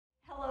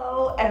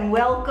and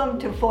welcome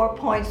to 4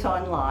 Points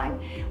Online.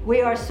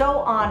 We are so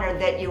honored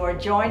that you are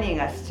joining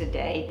us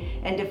today,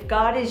 and if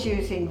God is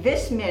using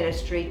this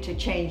ministry to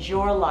change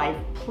your life,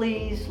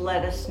 please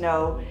let us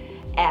know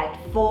at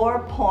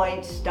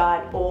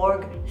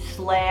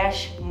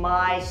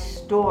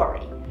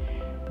 4points.org/mystory.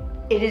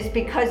 It is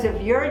because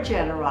of your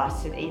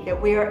generosity that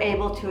we are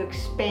able to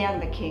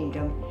expand the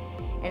kingdom.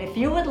 And if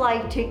you would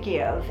like to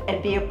give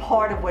and be a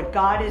part of what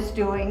God is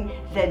doing,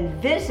 then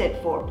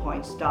visit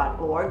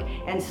 4points.org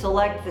and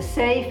select the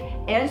safe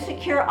and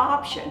secure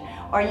option,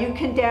 or you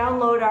can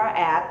download our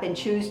app and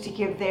choose to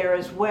give there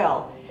as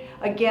well.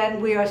 Again,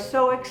 we are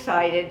so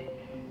excited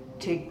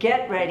to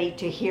get ready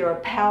to hear a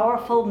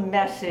powerful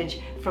message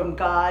from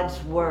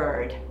God's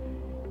Word.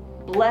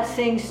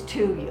 Blessings to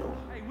you.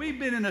 Hey, we've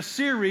been in a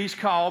series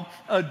called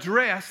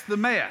Address the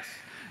Mess.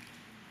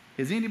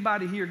 Has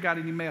anybody here got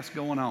any mess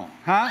going on?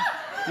 Huh?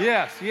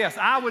 Yes.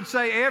 I would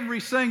say every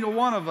single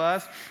one of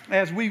us,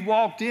 as we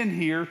walked in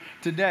here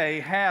today,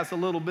 has a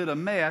little bit of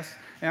mess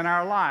in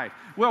our life.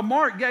 Well,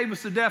 Mark gave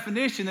us the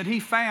definition that he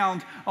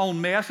found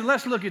on mess, and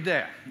let's look at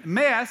that.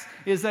 Mess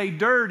is a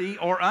dirty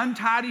or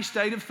untidy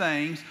state of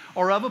things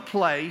or of a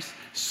place,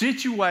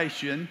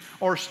 situation,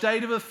 or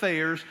state of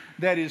affairs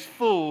that is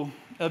full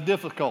of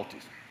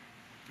difficulties.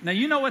 Now,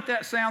 you know what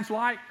that sounds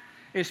like?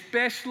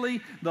 Especially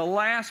the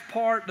last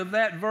part of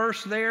that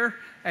verse there,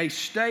 a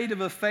state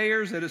of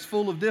affairs that is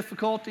full of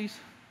difficulties.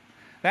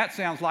 That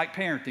sounds like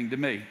parenting to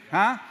me,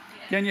 huh?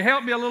 Can you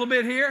help me a little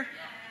bit here?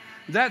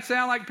 Does that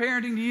sound like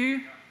parenting to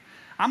you?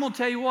 I'm going to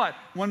tell you what,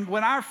 when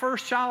our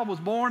first child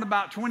was born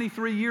about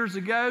 23 years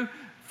ago,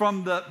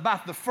 from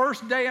about the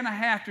first day and a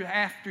half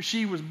after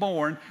she was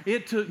born,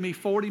 it took me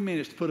 40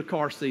 minutes to put a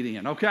car seat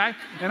in, okay?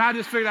 And I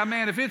just figured out,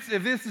 man, if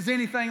this is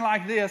anything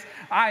like this,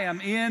 I am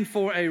in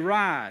for a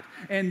ride.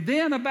 And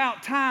then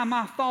about time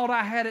I thought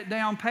I had it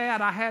down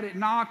pat, I had it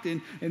knocked,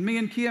 and me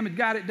and Kim had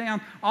got it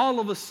down, all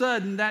of a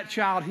sudden that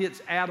child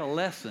hits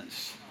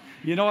adolescence.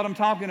 You know what I'm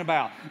talking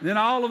about? And then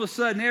all of a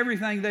sudden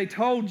everything they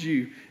told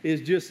you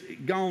is just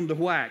gone to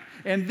whack.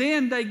 And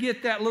then they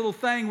get that little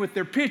thing with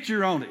their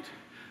picture on it,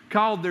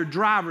 called their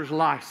driver's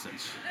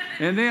license.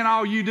 And then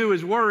all you do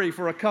is worry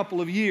for a couple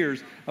of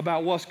years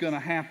about what's going to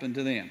happen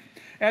to them.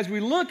 As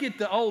we look at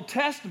the Old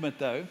Testament,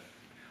 though,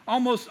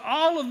 almost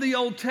all of the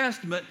Old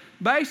Testament,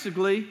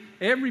 basically,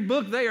 every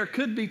book there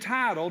could be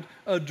titled,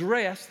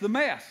 Address the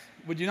Mess.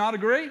 Would you not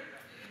agree?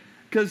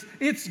 Because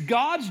it's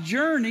God's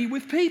journey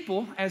with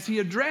people as He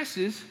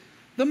addresses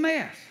the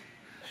mess.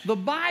 The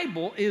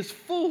Bible is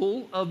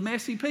full of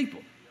messy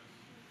people.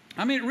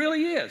 I mean, it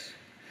really is.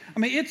 I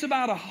mean, it's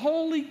about a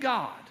holy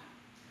God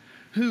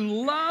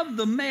who loved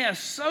the mess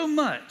so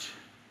much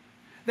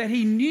that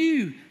He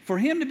knew for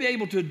Him to be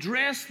able to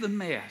address the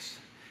mess,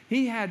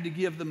 He had to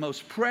give the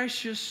most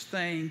precious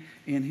thing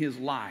in His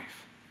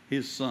life,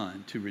 His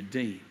Son, to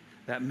redeem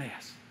that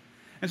mess.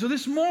 And so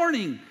this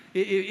morning,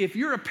 if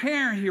you're a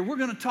parent here, we're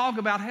going to talk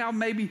about how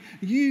maybe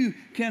you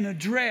can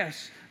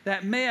address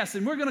that mess.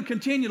 And we're going to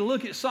continue to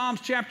look at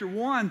Psalms chapter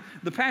 1,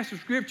 the passage of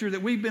Scripture that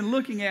we've been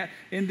looking at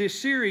in this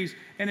series.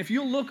 And if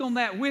you'll look on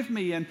that with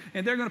me, and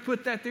they're going to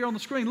put that there on the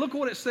screen. Look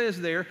what it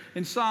says there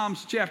in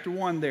Psalms chapter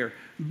 1 there.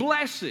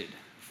 Blessed,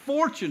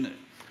 fortunate,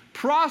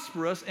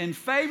 prosperous, and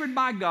favored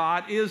by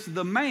God is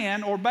the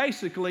man, or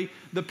basically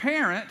the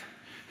parent,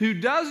 who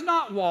does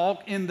not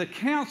walk in the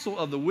counsel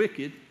of the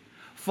wicked,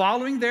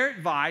 following their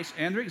advice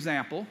and their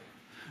example,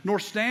 nor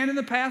stand in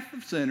the path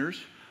of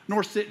sinners,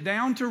 nor sit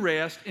down to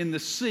rest in the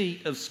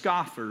seat of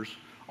scoffers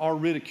or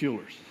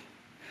ridiculers.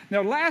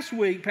 Now, last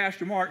week,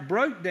 Pastor Mark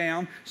broke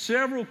down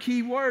several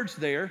key words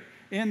there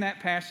in that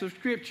passage of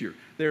Scripture.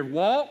 They're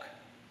walk,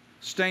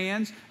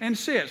 stands, and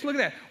sits. Look at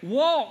that.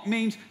 Walk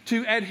means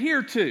to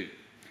adhere to.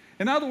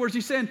 In other words,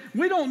 he's saying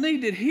we don't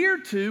need to adhere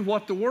to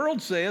what the world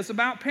says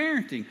about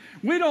parenting.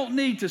 We don't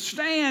need to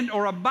stand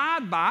or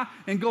abide by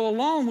and go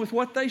along with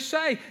what they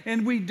say.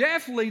 And we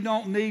definitely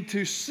don't need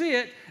to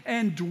sit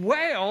and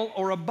dwell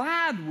or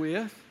abide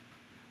with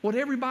what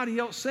everybody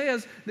else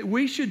says that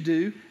we should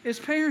do as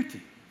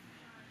parenting.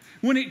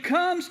 When it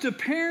comes to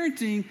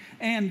parenting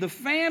and the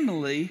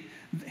family,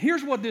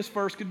 here's what this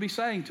verse could be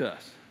saying to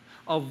us.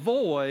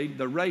 Avoid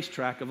the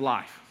racetrack of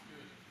life.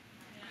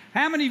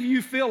 How many of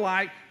you feel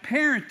like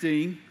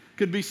parenting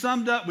could be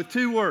summed up with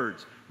two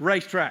words?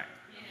 Racetrack.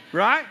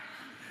 Right?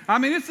 I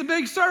mean, it's a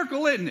big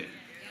circle, isn't it?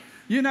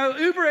 You know,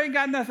 Uber ain't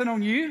got nothing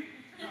on you,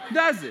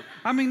 does it?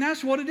 I mean,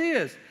 that's what it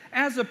is.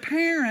 As a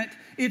parent,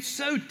 it's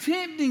so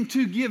tempting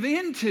to give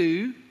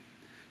into,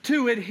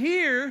 to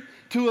adhere,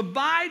 to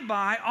abide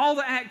by all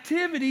the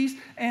activities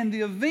and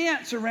the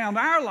events around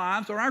our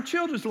lives or our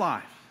children's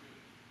lives.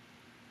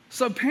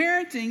 So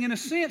parenting, in a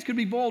sense, could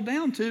be boiled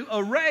down to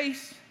a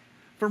race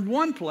from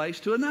one place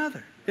to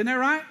another. Isn't that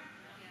right?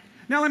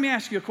 Now, let me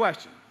ask you a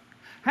question.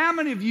 How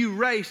many of you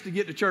raced to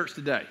get to church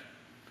today?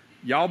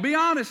 Y'all be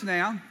honest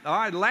now. All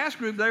right, the last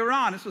group, they were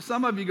honest, so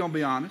some of you are going to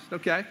be honest,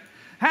 okay?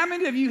 How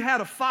many of you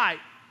had a fight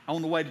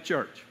on the way to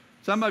church?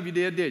 Some of you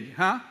did you?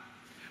 Huh?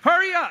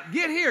 Hurry up,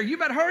 get here. You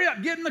better hurry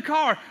up, get in the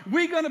car.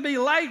 We're going to be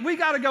late. We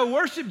got to go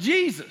worship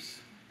Jesus.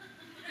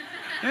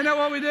 Isn't that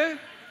what we do?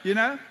 You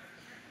know?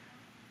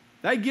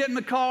 They get in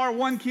the car,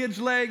 one kid's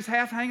legs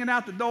half hanging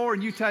out the door,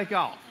 and you take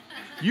off.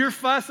 You're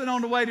fussing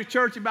on the way to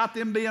church about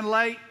them being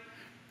late.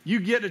 You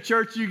get to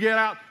church, you get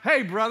out.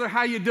 Hey, brother,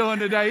 how you doing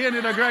today? Isn't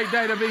it a great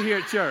day to be here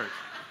at church?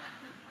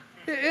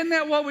 Isn't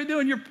that what we do?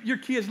 And your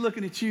kid's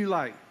looking at you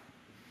like,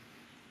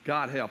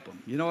 God help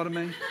them. You know what I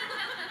mean?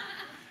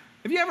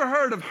 Have you ever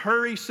heard of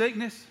hurry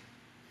sickness?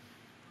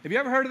 Have you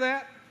ever heard of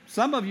that?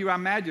 Some of you, I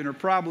imagine, are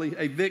probably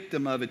a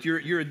victim of it.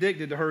 You're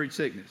addicted to hurried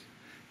sickness.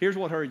 Here's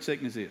what hurried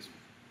sickness is.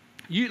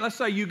 Let's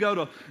say you go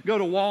to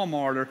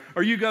Walmart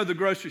or you go to the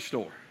grocery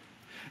store.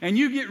 And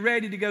you get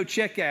ready to go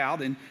check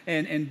out,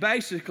 and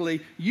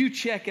basically you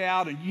check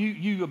out and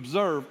you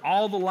observe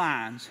all the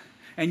lines,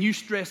 and you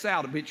stress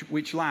out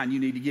which line you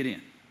need to get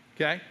in,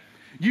 okay?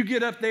 You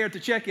get up there at the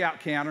checkout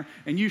counter,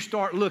 and you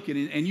start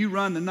looking, and you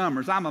run the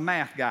numbers. I'm a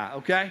math guy,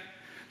 okay?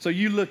 So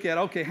you look at,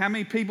 okay, how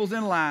many people's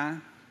in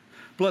line,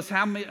 plus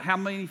how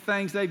many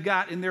things they've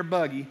got in their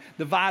buggy,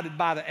 divided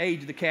by the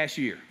age of the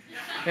cashier.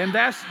 And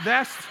that's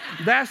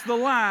the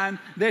line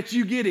that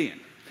you get in.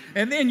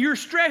 And then you're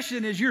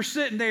stressing as you're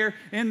sitting there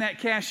in that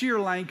cashier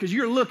lane because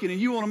you're looking and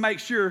you want to make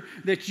sure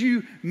that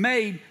you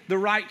made the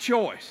right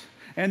choice.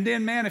 And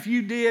then, man, if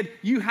you did,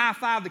 you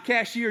high-five the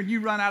cashier and you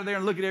run out of there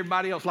and look at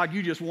everybody else like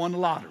you just won the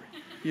lottery,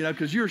 you know,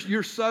 because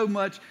you're so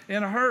much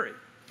in a hurry.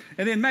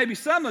 And then maybe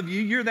some of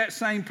you, you're that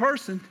same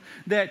person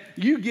that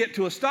you get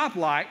to a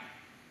stoplight,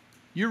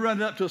 you're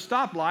running up to a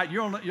stoplight,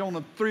 you're on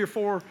a 3 or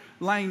 4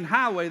 lane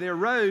highway there,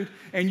 road,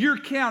 and you're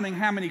counting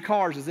how many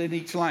cars is in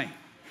each lane,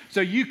 so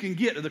you can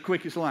get to the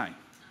quickest lane.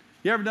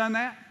 You ever done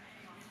that?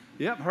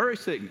 Yep, hurry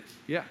sickness.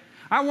 Yeah.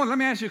 Let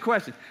me ask you a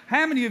question.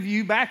 How many of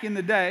you back in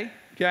the day,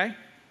 okay,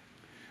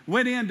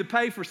 went in to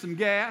pay for some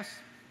gas,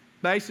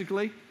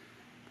 basically,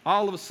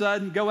 all of a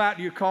sudden go out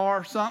to your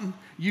car or something,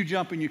 you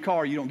jump in your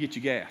car, you don't get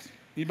your gas.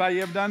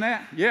 Anybody ever done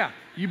that? Yeah.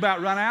 You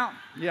about run out?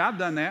 Yeah, I've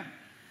done that.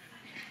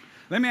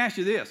 Let me ask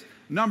you this.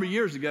 A number of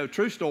years ago,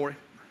 true story,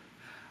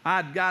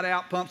 I got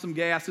out, pumped some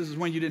gas. This is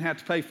when you didn't have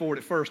to pay for it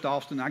at first,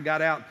 Austin. I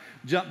got out,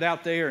 jumped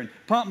out there and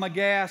pumped my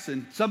gas,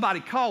 and somebody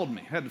called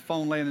me. I had the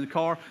phone laying in the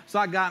car. So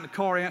I got in the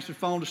car, answered the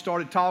phone, just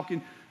started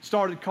talking,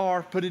 started the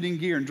car, put it in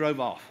gear, and drove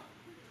off.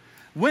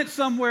 Was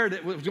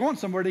going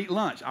somewhere to eat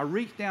lunch. I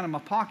reached down in my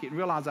pocket and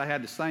realized I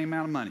had the same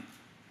amount of money.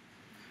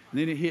 And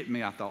then it hit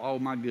me. I thought, oh,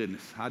 my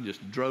goodness. I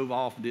just drove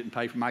off and didn't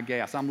pay for my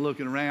gas. I'm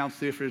looking around,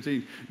 see if there's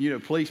any,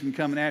 policemen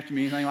coming after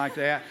me, anything like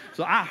that.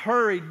 So I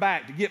hurried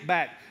back to get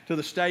back to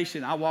the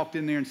station. I walked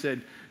in there and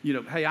said,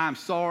 hey, I'm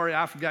sorry.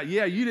 I forgot.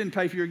 Yeah, you didn't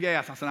pay for your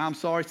gas. I said, I'm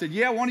sorry. He said,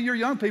 yeah, one of your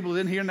young people is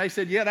in here. And they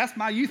said, yeah, that's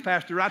my youth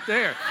pastor right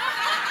there.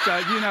 So,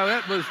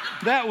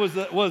 that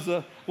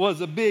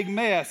was a big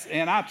mess,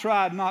 and I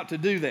tried not to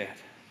do that.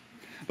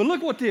 But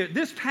look what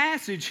this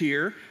passage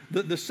here,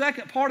 the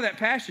second part of that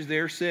passage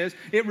there says,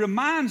 it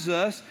reminds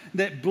us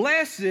that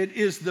blessed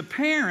is the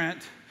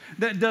parent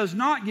that does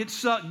not get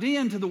sucked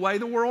into the way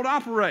the world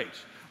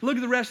operates. Look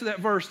at the rest of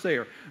that verse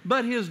there.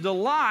 But his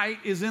delight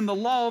is in the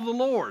law of the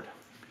Lord.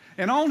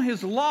 And on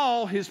his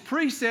law, his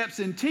precepts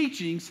and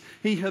teachings,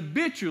 he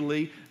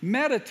habitually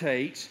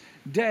meditates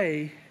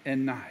day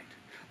and night.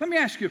 Let me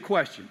ask you a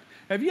question.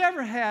 Have you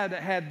ever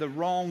had the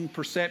wrong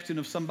perception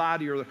of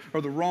somebody or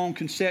the wrong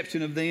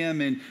conception of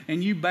them,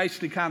 and you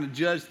basically kind of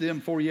judged them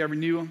before you ever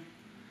knew them?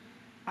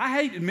 I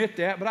hate to admit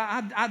that, but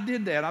I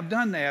did that. I've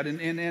done that,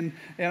 and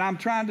I'm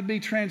trying to be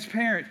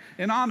transparent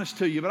and honest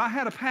to you. But I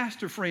had a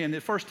pastor friend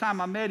the first time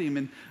I met him,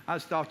 and I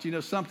just thought,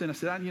 something. I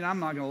said, I'm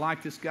not going to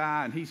like this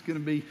guy, and he's going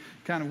to be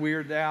kind of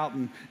weirded out,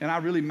 and I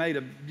really made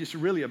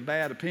a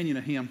bad opinion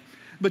of him.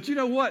 But you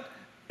know what?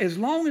 As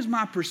long as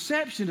my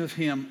perception of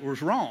him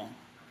was wrong,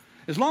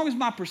 as long as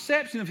my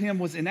perception of him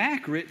was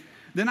inaccurate,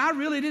 then I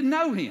really didn't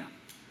know him.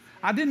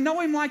 I didn't know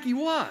him like he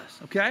was,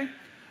 okay?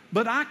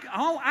 But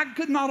I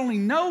could not only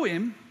know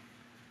him,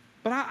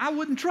 but I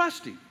wouldn't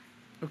trust him,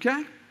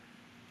 okay?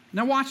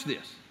 Now watch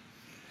this.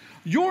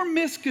 Your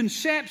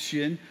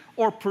misconception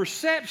or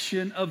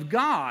perception of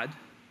God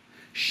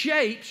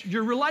shapes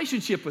your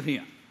relationship with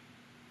him.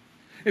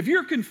 If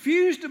you're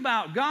confused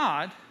about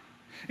God,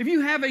 if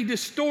you have a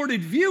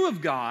distorted view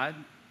of God,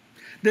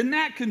 then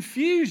that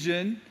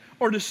confusion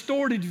or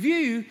distorted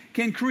view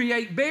can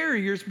create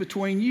barriers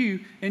between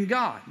you and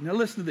God. Now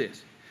listen to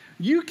this.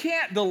 You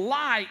can't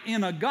delight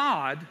in a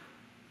God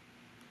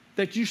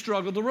that you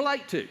struggle to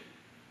relate to.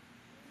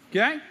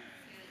 Okay?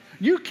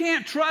 You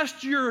can't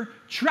trust your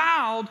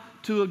child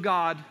to a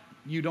God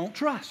you don't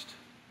trust.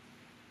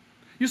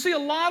 You see, a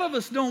lot of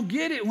us don't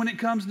get it when it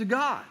comes to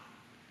God.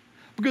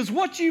 Because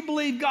what you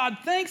believe God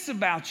thinks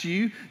about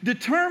you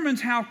determines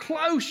how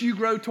close you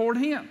grow toward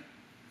Him.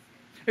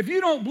 If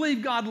you don't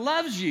believe God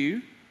loves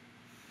you,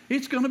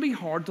 it's going to be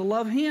hard to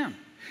love Him.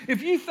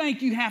 If you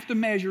think you have to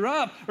measure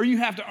up or you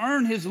have to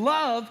earn His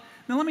love,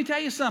 then let me tell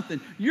you something.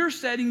 You're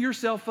setting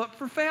yourself up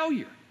for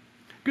failure.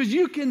 Because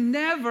you can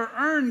never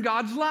earn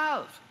God's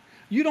love.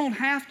 You don't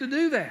have to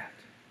do that.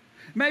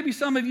 Maybe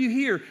some of you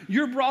here,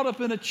 you're brought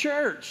up in a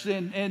church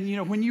and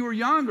when you were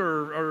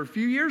younger or a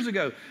few years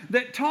ago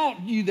that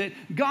taught you that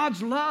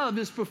God's love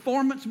is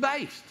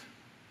performance-based.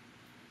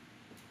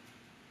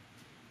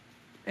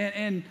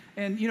 And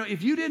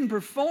if you didn't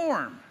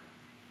perform,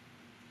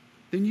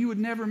 then you would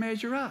never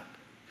measure up.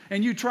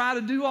 And you try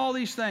to do all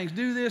these things,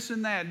 do this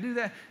and that, do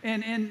that,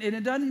 and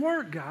it doesn't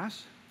work,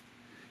 guys.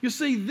 You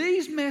see,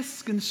 these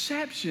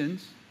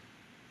misconceptions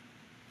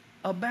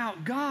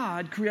about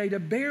God create a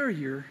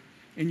barrier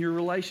in your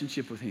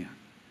relationship with Him.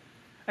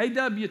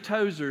 A.W.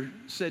 Tozer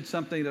said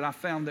something that I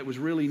found that was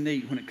really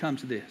neat when it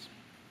comes to this.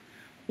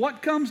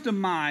 What comes to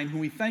mind when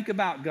we think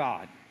about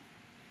God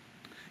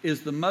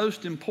is the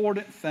most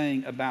important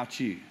thing about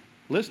you.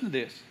 Listen to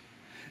this.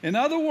 In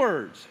other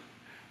words,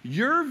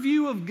 your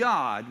view of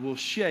God will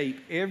shape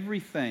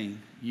everything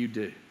you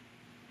do.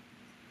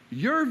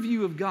 Your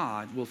view of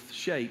God will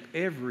shape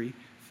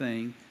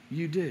everything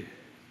you do.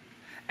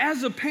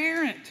 As a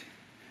parent,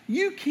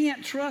 you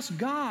can't trust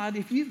God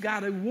if you've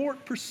got a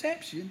warped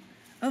perception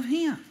of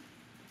Him.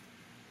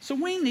 So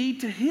we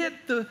need to hit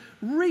the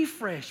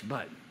refresh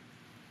button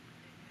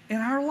in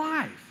our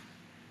life.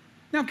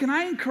 Now, can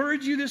I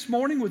encourage you this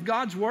morning with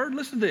God's Word?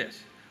 Listen to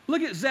this.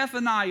 Look at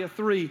Zephaniah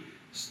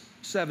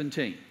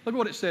 3:17. Look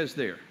what it says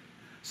there. It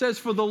says,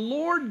 "For the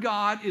Lord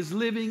God is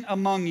living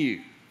among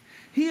you.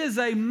 He is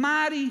a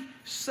mighty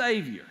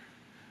Savior."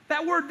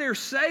 That word there,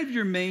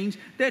 Savior, means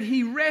that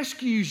He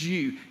rescues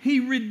you. He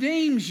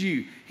redeems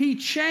you. He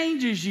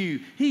changes you.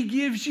 He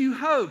gives you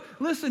hope.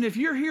 Listen, if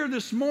you're here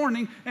this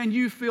morning and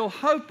you feel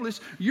hopeless,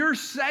 your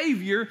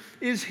Savior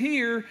is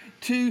here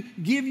to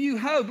give you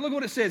hope. Look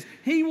what it says.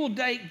 He will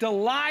take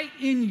delight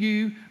in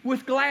you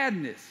with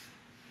gladness.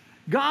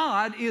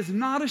 God is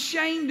not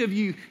ashamed of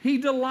you. He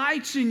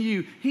delights in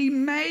you. He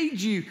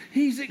made you.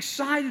 He's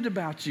excited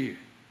about you.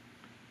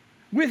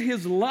 With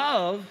His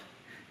love,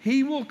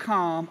 He will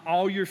calm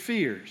all your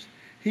fears.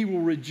 He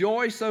will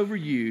rejoice over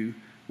you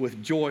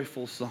with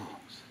joyful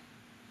songs.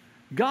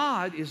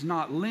 God is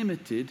not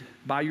limited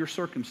by your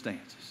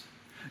circumstances.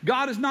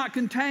 God is not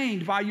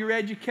contained by your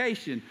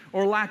education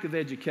or lack of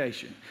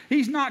education.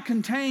 He's not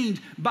contained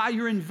by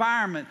your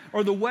environment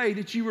or the way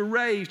that you were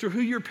raised or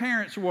who your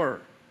parents were.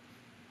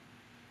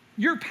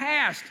 Your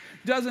past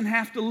doesn't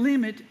have to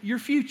limit your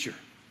future.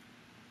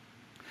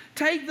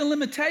 Take the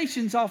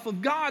limitations off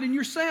of God and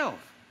yourself.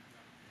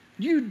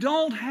 You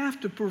don't have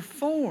to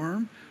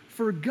perform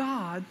for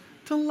God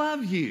to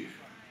love you.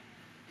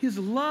 His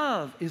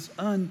love is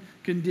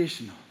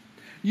unconditional.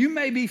 You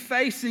may be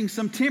facing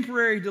some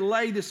temporary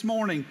delay this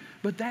morning,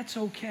 but that's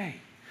okay,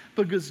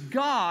 because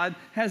God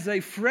has a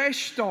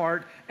fresh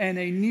start and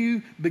a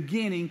new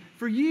beginning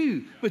for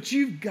you, but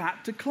you've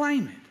got to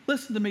claim it.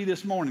 Listen to me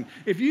this morning.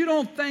 If you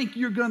don't think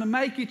you're going to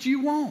make it,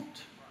 you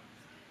won't.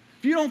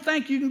 If you don't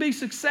think you can be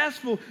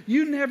successful,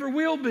 you never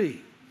will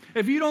be.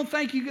 If you don't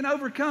think you can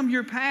overcome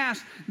your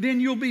past, then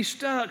you'll be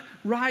stuck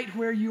right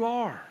where you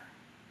are.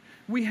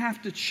 We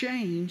have to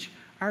change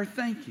our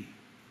thinking.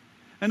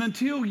 And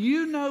until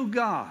you know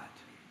God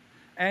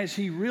as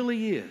He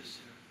really is,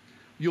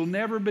 you'll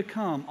never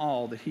become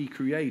all that He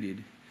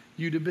created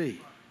you to be.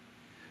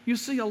 You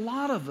see, a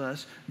lot of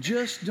us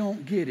just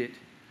don't get it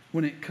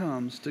when it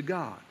comes to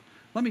God.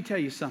 Let me tell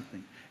you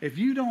something. If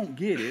you don't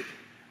get it,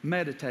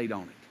 meditate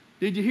on it.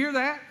 Did you hear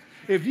that?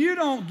 If you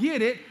don't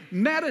get it,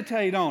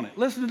 meditate on it.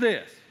 Listen to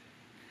this.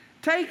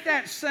 Take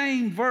that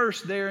same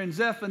verse there in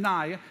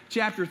Zephaniah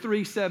chapter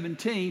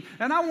 3:17,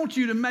 and I want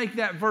you to make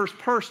that verse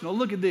personal.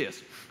 Look at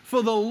this.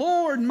 For the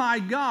Lord my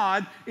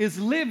God is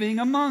living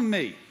among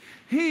me.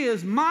 He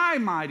is my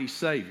mighty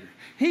Savior.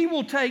 He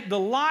will take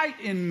delight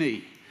in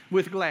me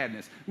with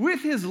gladness.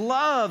 With His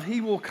love,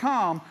 He will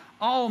calm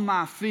all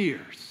my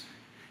fears.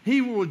 He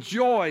will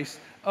rejoice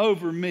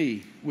over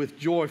me with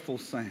joyful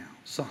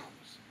songs.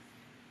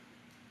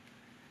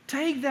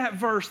 Take that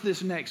verse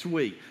this next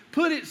week.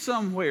 Put it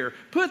somewhere.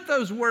 Put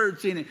those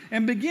words in it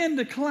and begin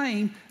to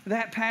claim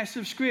that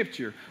passage of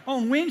Scripture.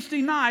 On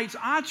Wednesday nights,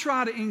 I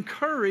try to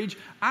encourage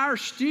our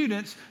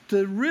students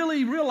to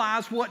really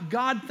realize what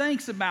God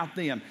thinks about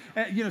them.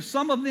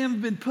 Some of them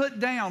have been put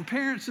down.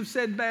 Parents have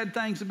said bad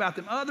things about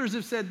them. Others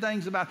have said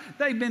things about them.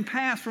 They've been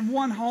passed from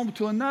one home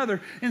to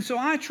another. And so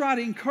I try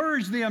to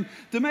encourage them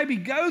to maybe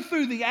go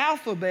through the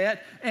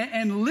alphabet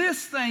and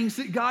list things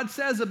that God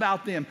says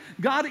about them.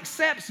 God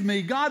accepts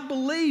me. God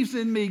believes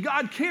in me.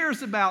 God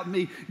cares about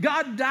me.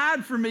 God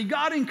died for me.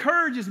 God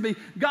encourages me.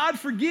 God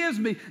forgives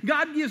me.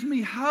 God gives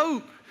me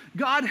hope.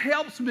 God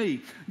helps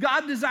me.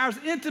 God desires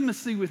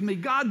intimacy with me.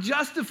 God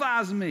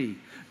justifies me.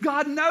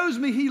 God knows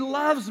me. He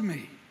loves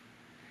me.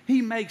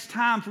 He makes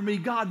time for me.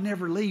 God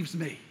never leaves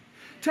me.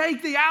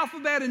 Take the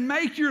alphabet and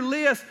make your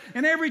list,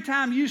 and every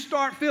time you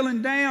start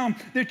feeling down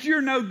that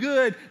you're no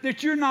good,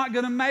 that you're not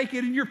going to make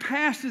it, and your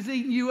past is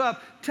eating you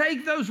up,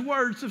 take those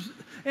words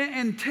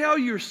and tell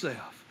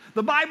yourself.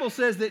 The Bible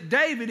says that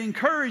David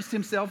encouraged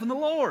himself in the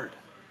Lord.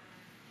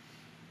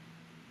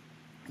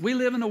 We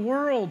live in a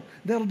world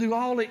that'll do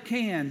all it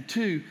can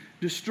to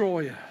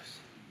destroy us.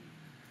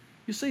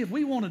 You see, if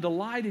we want to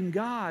delight in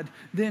God,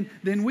 then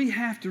we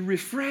have to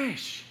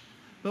refresh.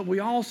 But we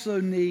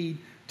also need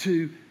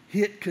to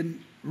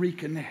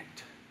reconnect.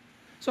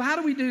 So how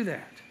do we do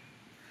that?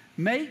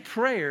 Make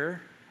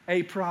prayer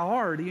a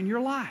priority in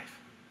your life.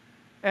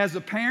 as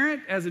a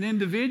parent, as an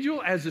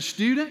individual, as a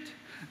student,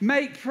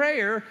 make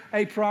prayer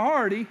a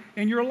priority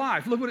in your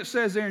life. Look what it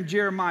says there in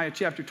Jeremiah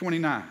chapter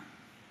 29.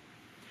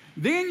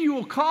 Then you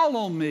will call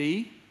on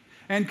me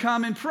and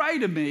come and pray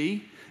to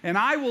me, and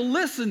I will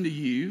listen to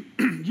you.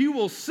 You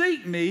will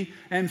seek me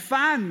and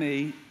find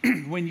me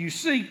when you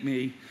seek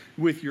me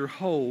with your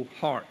whole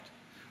heart.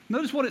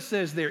 Notice what it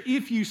says there,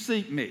 if you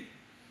seek me.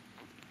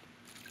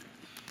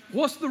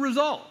 What's the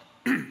result?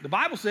 The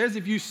Bible says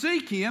if you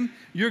seek him,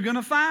 you're going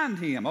to find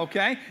him,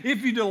 okay?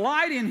 If you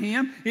delight in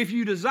him, if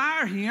you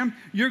desire him,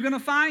 you're going to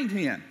find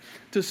him.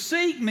 To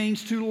seek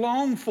means to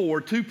long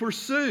for, to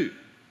pursue.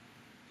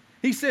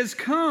 He says,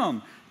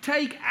 come,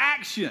 take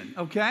action,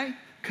 okay?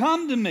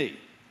 Come to me.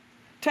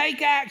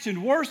 Take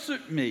action,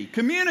 worship me,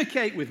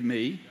 communicate with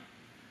me.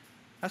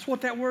 That's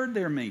what that word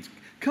there means.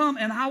 Come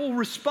and I will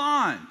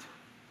respond.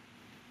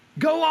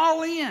 Go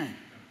all in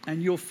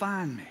and you'll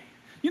find me.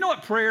 You know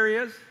what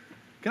prayer is?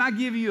 Can I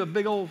give you a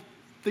big old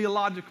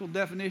theological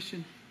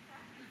definition?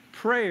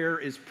 Prayer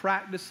is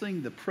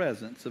practicing the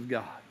presence of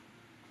God.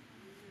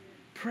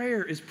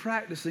 Prayer is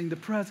practicing the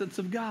presence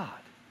of God.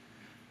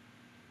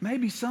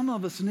 Maybe some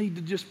of us need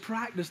to just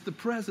practice the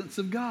presence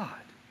of God.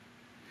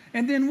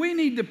 And then we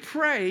need to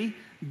pray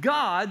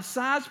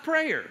God-sized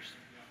prayers.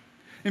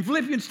 In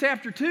Philippians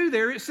chapter 2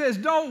 there it says,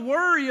 don't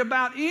worry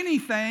about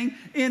anything.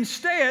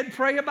 Instead,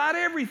 pray about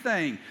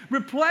everything.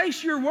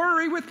 Replace your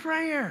worry with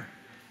prayer.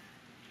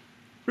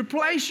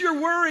 Replace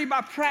your worry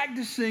by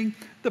practicing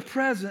the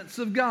presence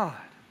of God.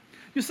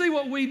 You see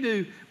what we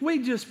do?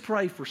 We just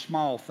pray for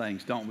small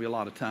things, don't we, a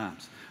lot of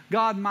times?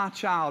 God, my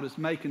child is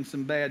making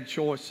some bad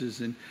choices,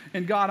 and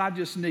God, I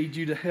just need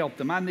you to help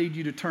them. I need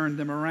you to turn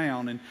them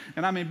around.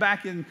 And I mean,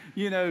 back in,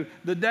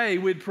 the day,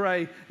 we'd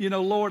pray,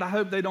 Lord, I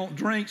hope they don't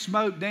drink,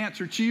 smoke,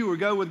 dance, or chew, or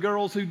go with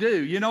girls who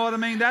do. You know what I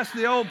mean? That's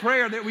the old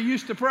prayer that we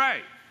used to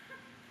pray.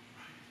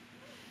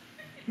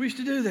 We used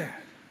to do that.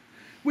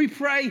 We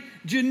pray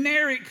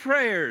generic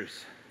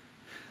prayers.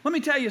 Let me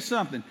tell you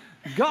something.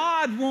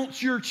 God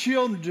wants your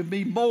children to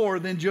be more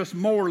than just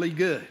morally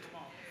good.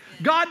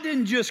 God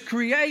didn't just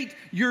create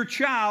your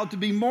child to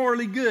be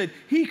morally good.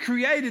 He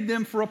created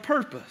them for a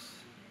purpose.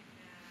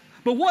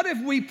 But what if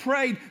we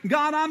prayed,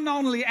 God, I'm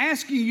not only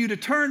asking you to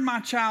turn my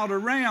child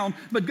around,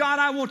 but God,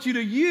 I want you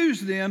to use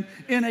them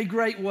in a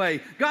great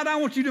way. God, I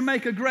want you to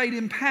make a great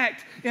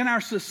impact in our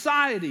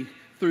society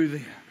through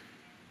them.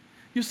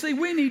 You see,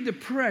 we need to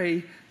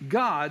pray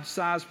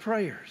God-sized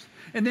prayers.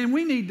 And then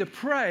we need to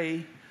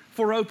pray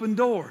for open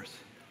doors.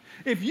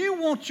 If you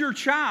want your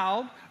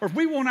child, or if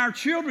we want our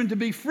children to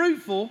be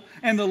fruitful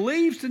and the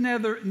leaves to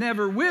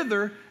never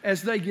wither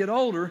as they get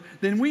older,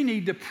 then we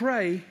need to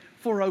pray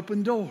for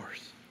open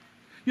doors.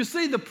 You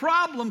see, the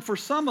problem for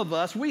some of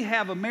us, we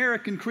have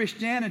American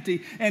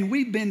Christianity and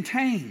we've been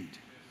tamed.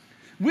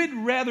 We'd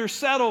rather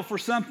settle for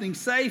something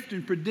safe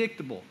and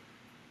predictable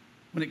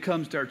when it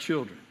comes to our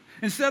children,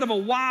 instead of a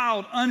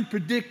wild,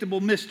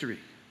 unpredictable mystery.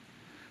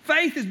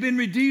 Faith has been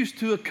reduced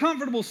to a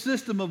comfortable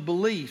system of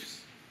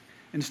beliefs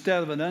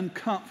instead of an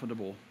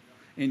uncomfortable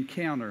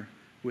encounter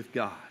with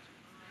God.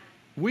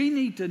 We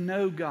need to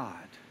know God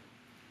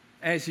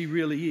as He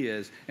really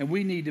is, and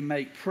we need to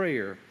make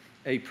prayer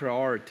a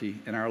priority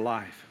in our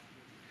life.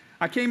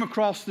 I came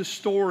across this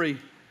story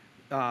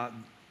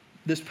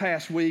this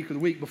past week or the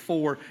week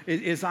before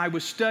as I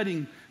was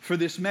studying for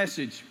this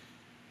message.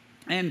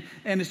 And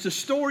it's a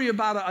story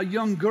about a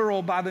young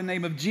girl by the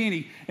name of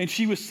Jenny, and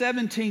she was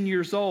 17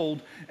 years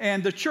old,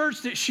 and the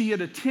church that she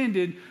had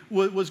attended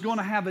was going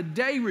to have a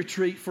day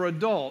retreat for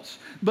adults,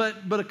 but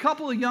a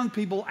couple of young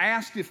people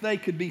asked if they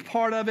could be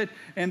part of it,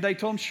 and they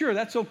told them, sure,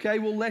 that's okay,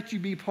 we'll let you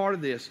be part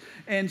of this.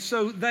 And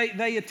so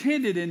they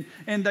attended,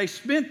 and they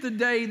spent the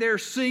day there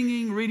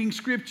singing, reading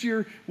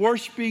scripture,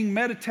 worshiping,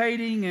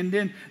 meditating, and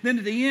then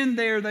at the end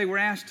there they were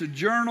asked to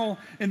journal,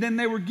 and then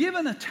they were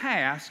given a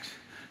task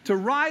to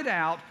write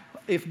out,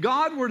 if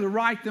God were to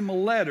write them a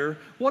letter,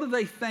 what do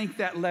they think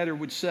that letter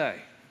would say?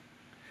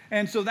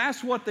 And so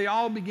that's what they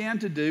all began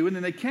to do. And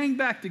then they came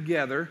back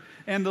together,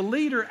 and the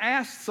leader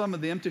asked some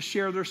of them to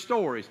share their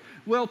stories.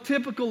 Well,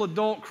 typical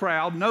adult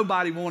crowd,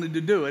 nobody wanted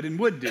to do it and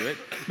would do it.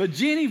 But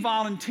Jenny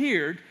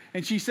volunteered,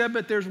 and she said,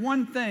 but there's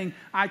one thing,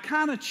 I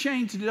kind of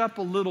changed it up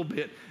a little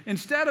bit.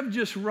 Instead of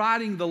just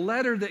writing the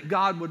letter that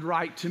God would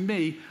write to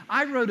me,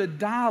 I wrote a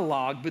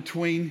dialogue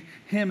between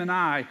Him and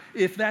I.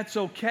 If that's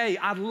okay,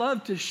 I'd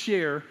love to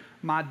share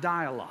my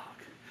dialogue.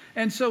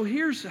 And so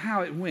here's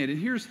how it went, and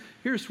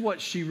here's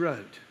what she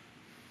wrote.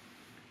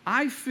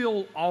 I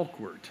feel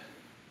awkward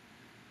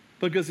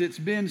because it's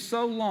been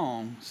so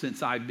long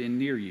since I've been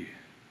near you.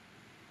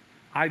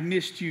 I've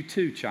missed you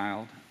too,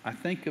 child. I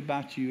think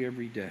about you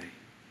every day.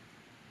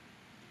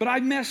 But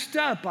I messed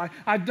up.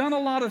 I've done a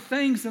lot of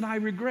things that I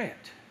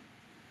regret.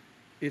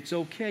 It's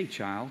okay,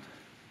 child.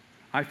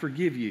 I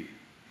forgive you.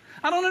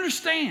 I don't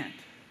understand.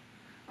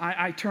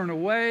 I turn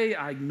away.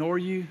 I ignore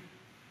you.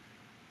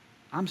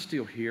 I'm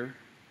still here.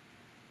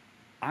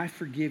 I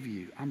forgive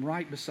you. I'm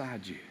right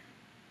beside you.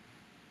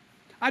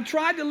 I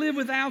tried to live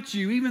without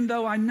you, even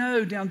though I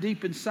know down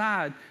deep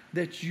inside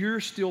that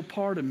you're still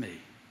part of me.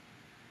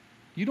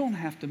 You don't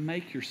have to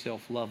make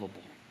yourself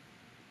lovable.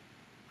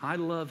 I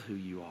love who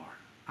you are.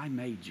 I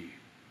made you.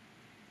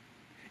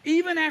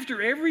 Even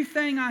after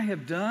everything I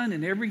have done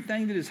and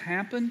everything that has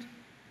happened,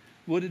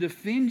 would it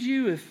offend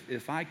you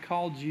if I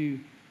called you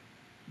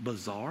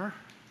bizarre?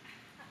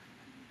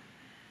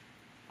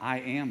 I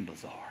am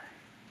bizarre.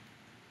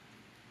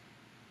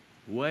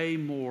 Way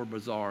more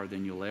bizarre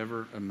than you'll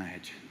ever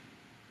imagine.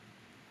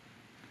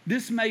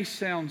 This may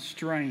sound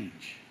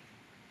strange,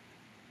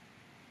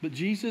 but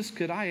Jesus,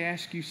 could I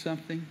ask you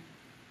something?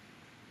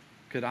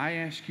 Could I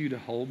ask you to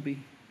hold me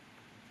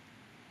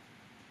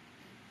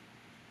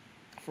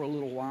for a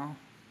little while?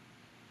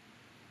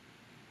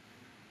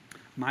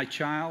 My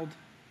child,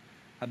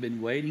 I've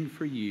been waiting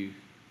for you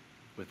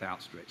with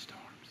outstretched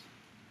arms.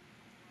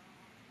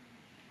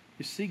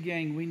 You see,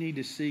 gang, we need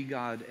to see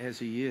God as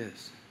He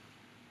is.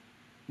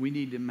 We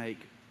need to make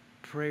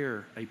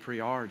prayer a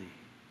priority.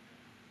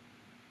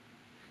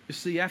 You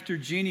see, after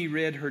Jenny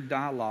read her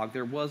dialogue,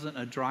 there wasn't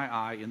a dry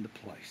eye in the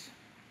place.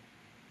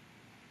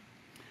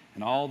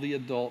 And all the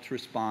adults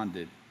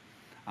responded,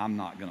 I'm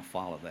not going to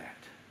follow that.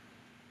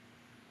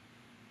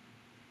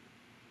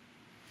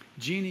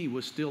 Jenny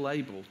was still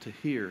able to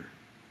hear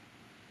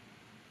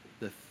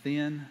the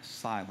thin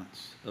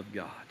silence of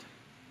God.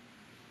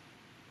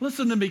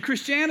 Listen to me,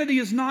 Christianity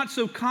is not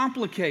so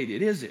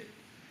complicated, is it?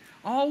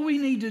 All we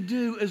need to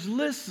do is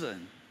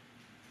listen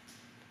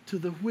to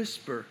the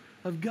whisper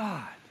of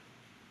God.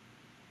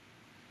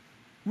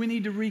 We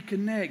need to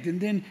reconnect, and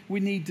then we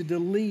need to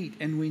delete,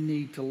 and we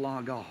need to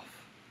log off.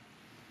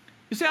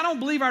 You see, I don't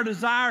believe our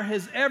desire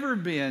has ever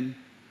been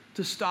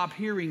to stop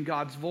hearing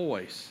God's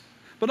voice.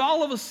 But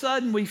all of a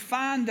sudden, we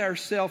find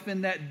ourselves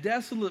in that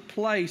desolate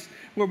place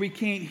where we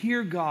can't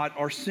hear God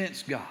or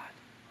sense God.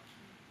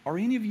 Are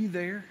any of you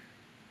there?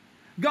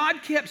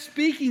 God kept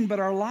speaking, but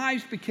our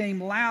lives became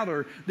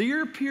louder. The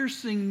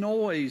ear-piercing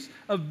noise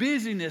of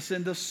busyness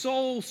and the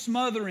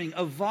soul-smothering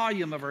of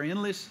volume of our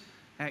endless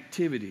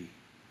activity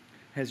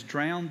has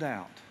drowned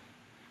out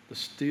the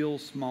still,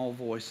 small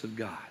voice of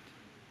God.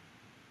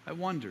 I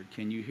wondered,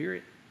 can you hear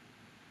it?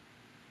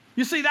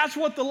 You see, that's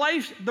what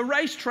the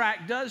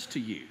racetrack does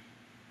to you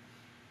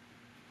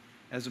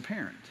as a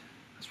parent.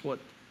 That's what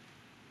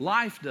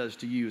life does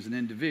to you as an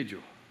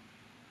individual.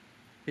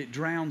 It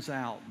drowns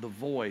out the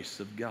voice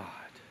of God.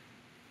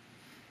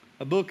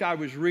 A book I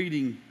was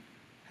reading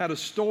had a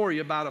story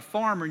about a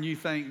farmer, and you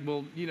think,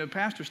 well, you know,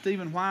 Pastor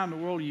Stephen, why in the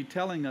world are you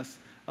telling us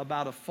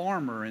about a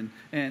farmer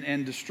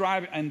and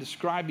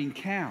describing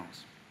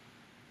cows?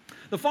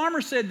 The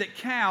farmer said that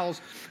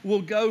cows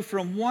will go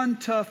from one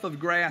tuft of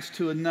grass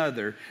to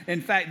another. In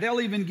fact,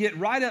 they'll even get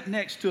right up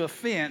next to a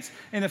fence,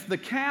 and if the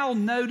cow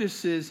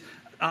notices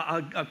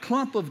a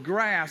clump of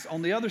grass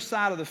on the other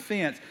side of the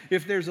fence,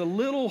 if there's a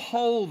little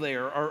hole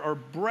there or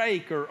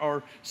break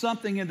or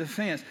something in the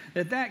fence,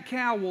 that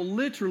cow will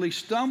literally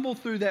stumble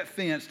through that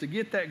fence to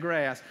get that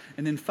grass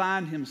and then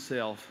find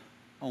himself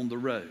on the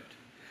road.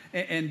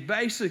 And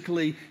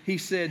basically, he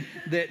said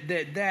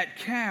that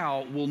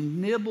cow will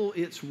nibble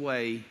its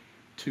way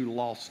to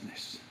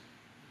lostness.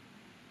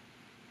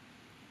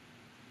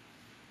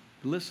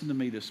 Listen to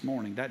me this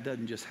morning. That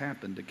doesn't just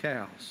happen to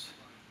cows.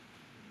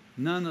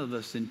 None of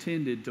us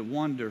intended to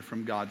wander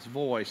from God's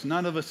voice.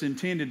 None of us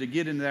intended to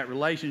get into that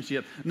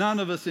relationship. None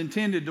of us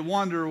intended to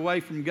wander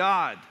away from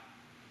God.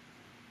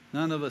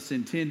 None of us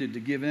intended to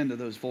give in to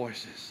those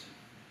voices.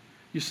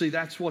 You see,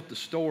 that's what the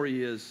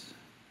story is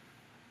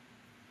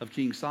of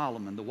King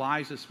Solomon, the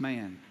wisest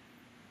man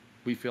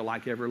we feel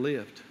like ever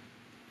lived.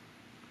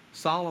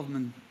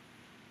 Solomon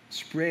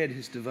spread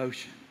his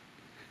devotion.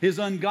 His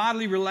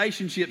ungodly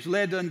relationships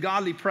led to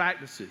ungodly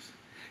practices.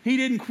 He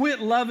didn't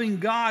quit loving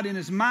God in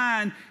his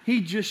mind.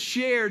 He just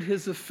shared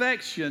his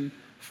affection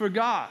for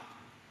God.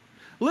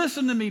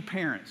 Listen to me,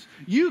 parents.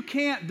 You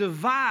can't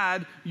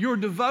divide your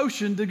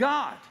devotion to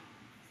God.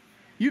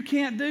 You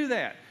can't do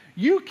that.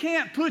 You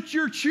can't put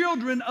your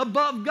children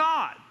above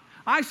God.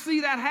 I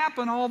see that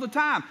happen all the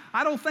time.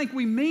 I don't think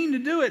we mean to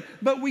do it,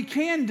 but we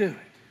can do it.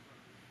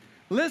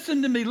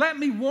 Listen to me. Let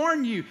me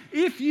warn you.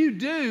 If you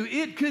do,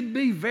 it could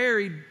be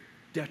very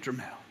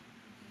detrimental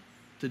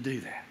to do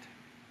that.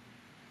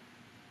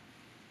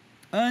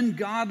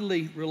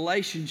 Ungodly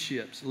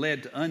relationships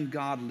led to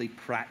ungodly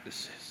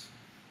practices.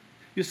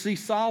 You see,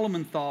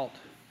 Solomon thought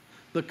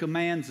the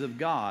commands of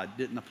God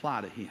didn't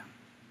apply to him.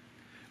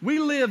 We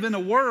live in a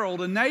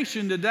world, a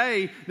nation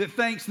today that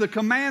thinks the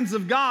commands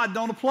of God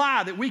don't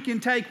apply, that we can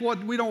take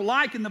what we don't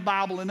like in the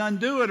Bible and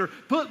undo it or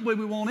put what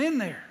we want in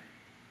there.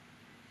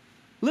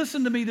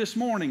 Listen to me this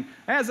morning.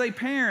 As a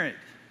parent,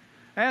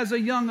 as a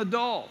young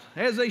adult,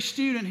 as a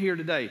student here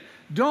today,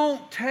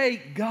 don't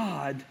take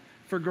God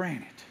for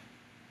granted.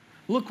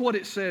 Look what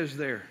it says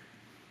there.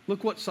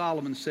 Look what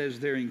Solomon says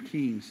there in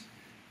Kings,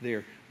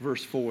 there,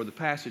 verse 4. The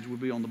passage will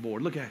be on the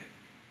board. Look at it.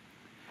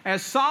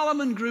 As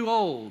Solomon grew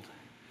old,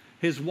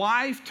 his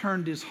wife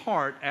turned his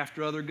heart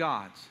after other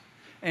gods,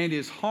 and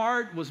his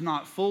heart was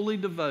not fully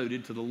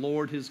devoted to the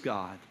Lord his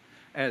God,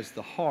 as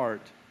the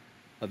heart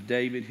of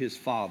David his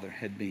father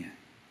had been.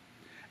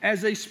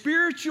 As a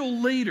spiritual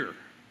leader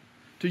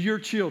to your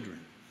children,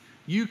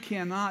 You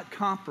cannot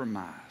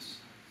compromise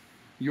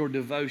your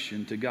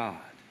devotion to God.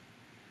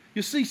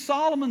 You see,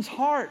 Solomon's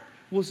heart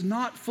was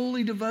not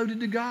fully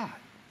devoted to God.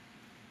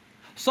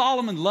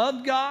 Solomon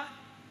loved God.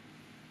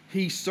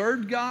 He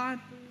served God.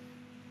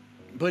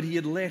 But he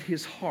had let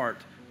his heart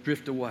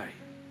drift away.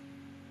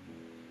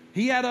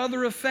 He had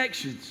other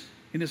affections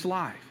in his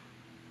life.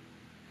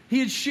 He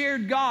had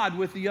shared God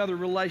with the other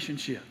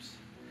relationships,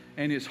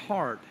 and his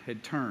heart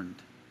had turned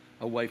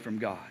away from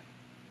God.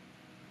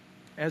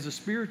 As a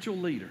spiritual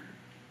leader,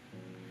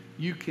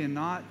 you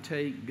cannot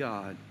take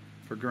God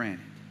for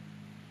granted,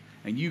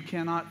 and you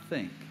cannot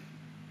think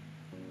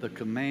the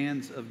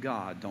commands of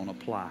God don't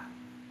apply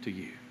to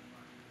you.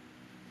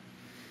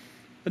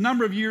 A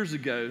number of years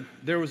ago,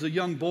 there was a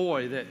young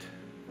boy that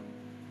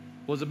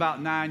was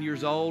about 9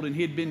 years old, and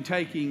he had been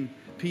taking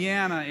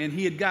piano, and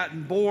he had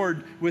gotten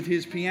bored with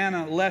his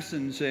piano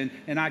lessons.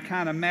 And I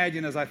kind of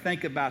imagine, as I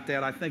think about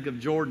that, I think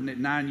of Jordan at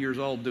 9 years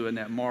old doing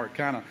that, Mark,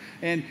 kind of.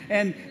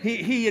 And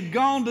he had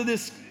gone to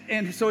this,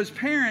 and so his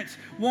parents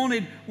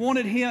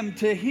wanted him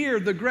to hear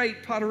the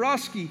great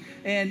Paderewski,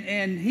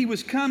 and he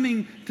was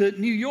coming to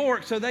New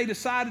York, so they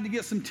decided to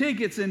get some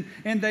tickets, and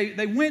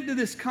they went to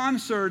this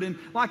concert, and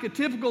like a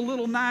typical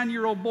little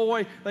 9-year-old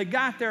boy, they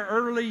got there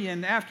early,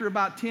 and after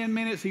about 10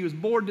 minutes, he was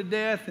bored to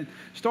death and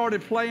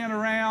started playing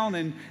around,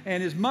 and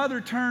his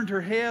mother turned her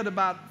head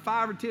about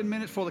 5 or 10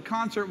 minutes before the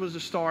concert was to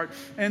start,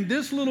 and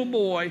this little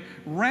boy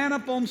ran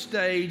up on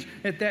stage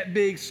at that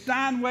big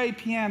Steinway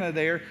piano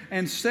there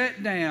and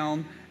sat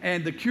down,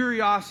 and the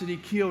curiosity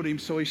killed him,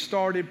 so he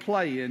started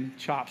playing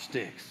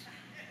chopsticks.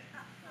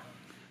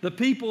 The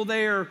people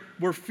there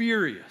were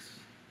furious.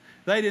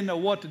 They didn't know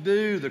what to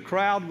do. The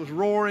crowd was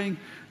roaring.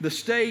 The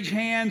stage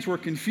hands were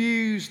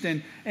confused,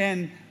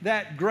 and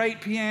that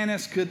great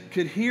pianist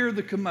could hear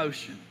the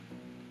commotion.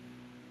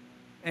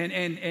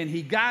 And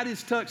he got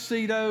his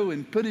tuxedo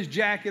and put his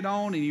jacket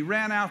on, and he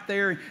ran out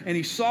there, and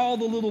he saw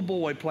the little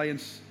boy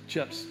playing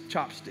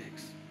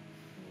chopsticks.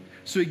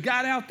 So he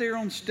got out there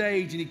on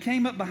stage, and he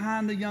came up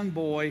behind the young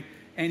boy,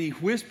 and he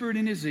whispered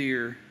in his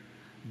ear,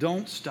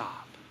 "Don't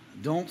stop,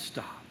 don't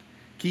stop.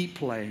 Keep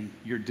playing,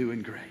 you're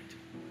doing great."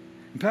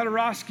 And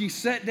Paderewski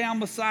sat down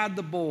beside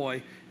the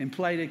boy and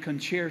played a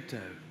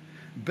concerto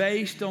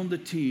based on the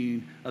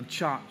tune of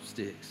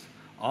chopsticks,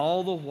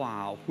 all the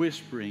while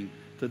whispering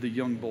to the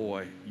young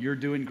boy, "You're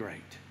doing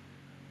great.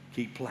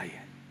 Keep playing.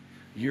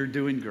 You're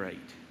doing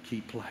great.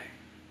 Keep playing."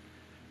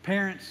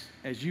 Parents,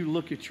 as you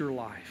look at your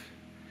life,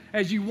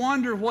 as you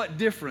wonder what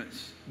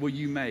difference will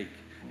you make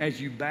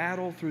as you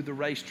battle through the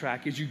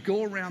racetrack, as you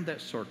go around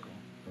that circle,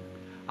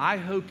 I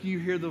hope you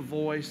hear the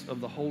voice of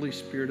the Holy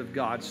Spirit of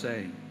God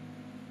saying,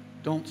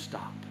 "Don't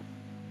stop.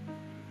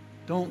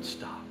 Don't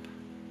stop.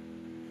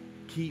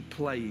 Keep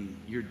playing.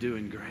 You're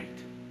doing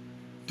great.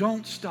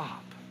 Don't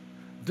stop.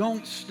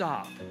 Don't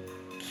stop.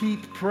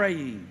 Keep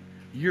praying.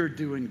 You're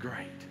doing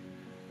great.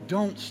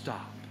 Don't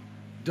stop.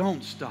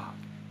 Don't stop.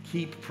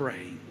 Keep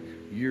praying.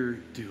 You're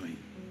doing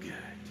good."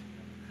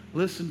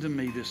 Listen to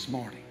me this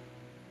morning.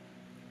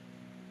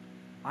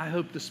 I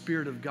hope the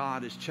Spirit of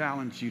God has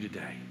challenged you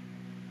today.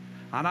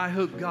 And I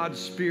hope God's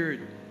Spirit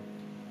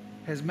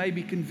has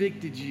maybe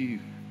convicted you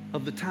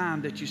of the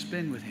time that you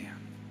spend with Him.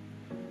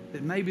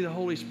 That maybe the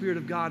Holy Spirit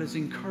of God has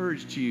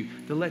encouraged you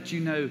to let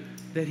you know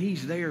that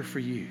He's there for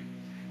you,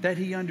 that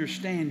He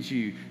understands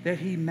you, that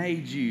He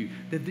made you,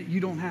 that you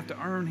don't have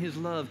to earn His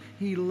love.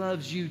 He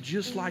loves you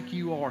just like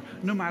you are,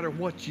 no matter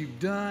what you've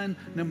done,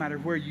 no matter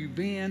where you've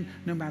been,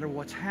 no matter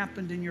what's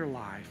happened in your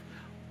life.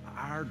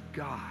 Our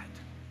God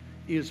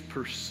is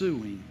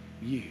pursuing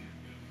you.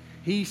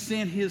 He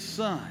sent His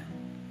Son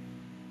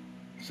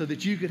so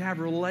that you could have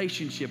a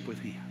relationship with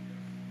Him.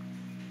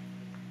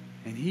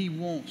 And He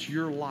wants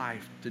your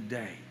life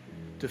today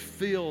to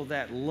feel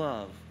that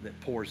love that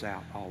pours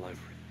out all over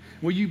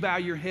it. Will you bow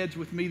your heads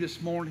with me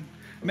this morning?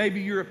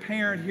 Maybe you're a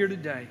parent here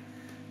today,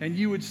 and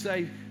you would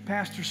say,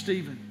 "Pastor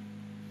Stephen,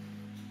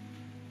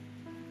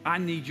 I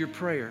need your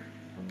prayer.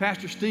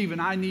 Pastor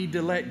Stephen, I need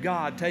to let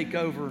God take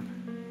over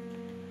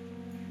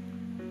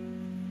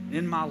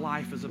in my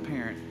life as a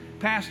parent.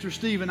 Pastor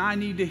Stephen, I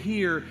need to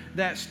hear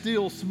that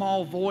still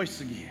small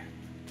voice again.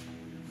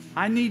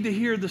 I need to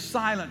hear the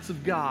silence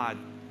of God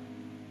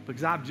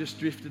because I've just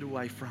drifted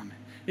away from it."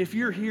 If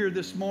you're here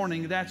this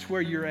morning, that's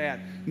where you're at.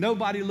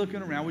 Nobody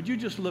looking around. Would you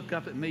just look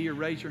up at me or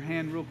raise your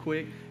hand real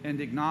quick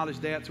and acknowledge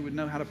that so we'd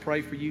know how to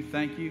pray for you?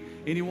 Thank you.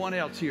 Anyone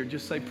else here?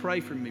 Just say, "Pray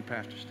for me,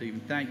 Pastor Stephen."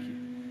 Thank you.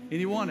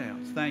 Anyone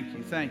else? Thank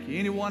you. Thank you.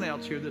 Anyone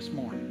else here this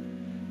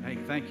morning? Hey,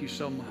 thank you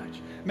so much.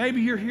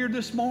 Maybe you're here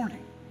this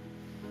morning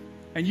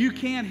and you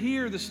can't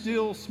hear the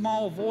still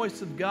small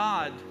voice of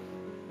God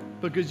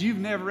because you've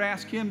never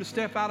asked Him to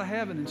step out of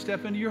heaven and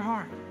step into your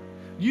heart.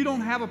 You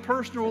don't have a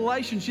personal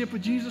relationship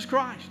with Jesus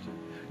Christ.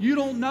 You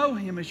don't know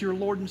Him as your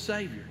Lord and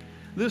Savior.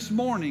 This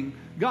morning,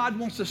 God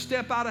wants to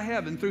step out of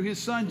heaven through His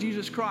Son,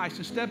 Jesus Christ,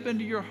 and step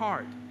into your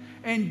heart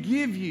and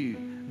give you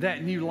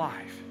that new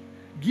life.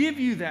 Give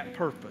you that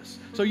purpose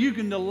so you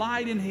can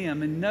delight in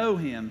Him and know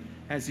Him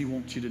as He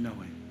wants you to know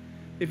Him.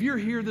 if you're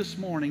here this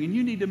morning and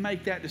you need to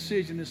make that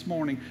decision this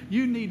morning,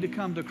 you need to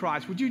come to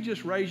Christ, would you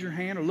just raise your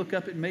hand or look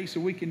up at me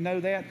so we can know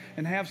that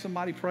and have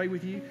somebody pray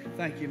with you?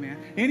 Thank you, man.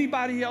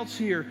 Anybody else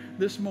here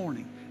this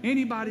morning?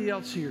 Anybody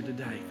else here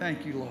today?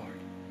 Thank you, Lord.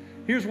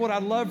 Here's what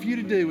I'd love for you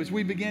to do as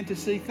we begin to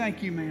see.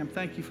 Thank you, ma'am.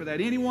 Thank you for that.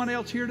 Anyone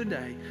else here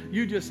today,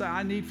 you just say,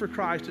 I need for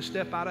Christ to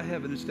step out of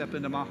heaven and step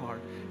into my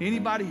heart.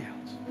 Anybody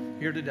else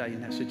here today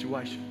in that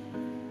situation?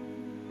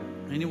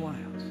 Anyone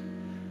else?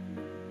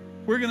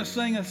 We're going to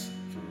sing a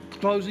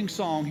closing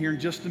song here in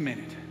just a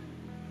minute.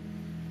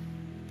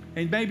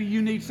 And maybe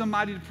you need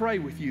somebody to pray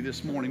with you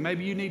this morning.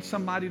 Maybe you need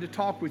somebody to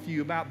talk with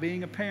you about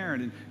being a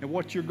parent and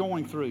what you're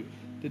going through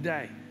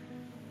today.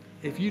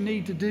 If you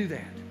need to do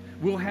that,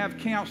 we'll have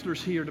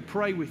counselors here to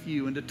pray with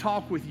you and to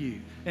talk with you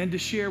and to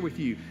share with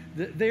you.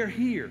 They're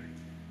here.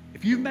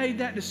 If you've made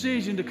that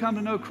decision to come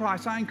to know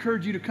Christ, I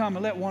encourage you to come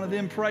and let one of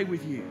them pray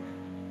with you.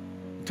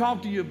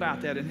 Talk to you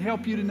about that and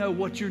help you to know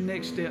what your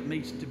next step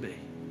needs to be.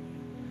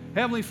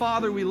 Heavenly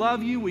Father, we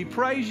love you, we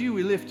praise you,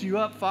 we lift you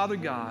up, Father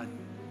God.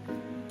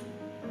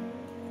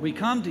 We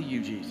come to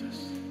you,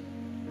 Jesus,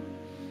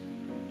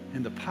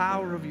 in the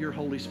power of your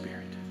Holy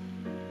Spirit.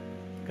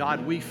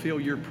 God, we feel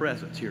your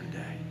presence here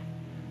today.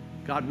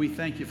 God, we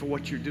thank you for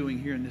what you're doing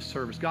here in this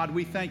service. God,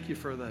 we thank you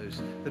for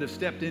those that have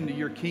stepped into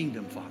your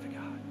kingdom, Father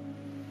God.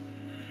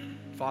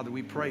 Father,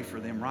 we pray for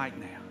them right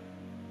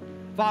now.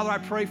 Father, I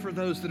pray for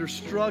those that are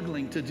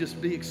struggling to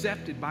just be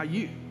accepted by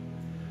you.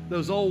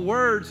 Those old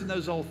words and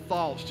those old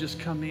thoughts just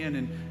come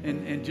in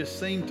and just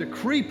seem to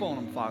creep on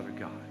them, Father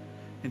God,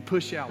 and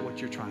push out what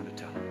you're trying to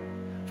tell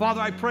them. Father,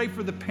 I pray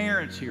for the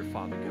parents here,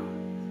 Father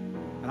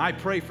God. And I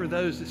pray for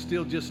those that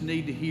still just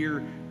need to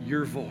hear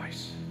your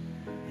voice.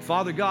 And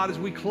Father God, as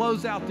we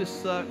close out this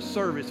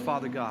service,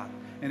 Father God,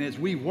 and as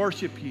we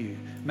worship you,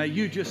 may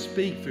you just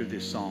speak through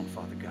this song,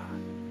 Father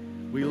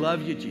God. We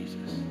love you,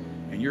 Jesus.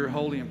 In your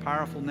holy and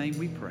powerful name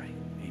we pray.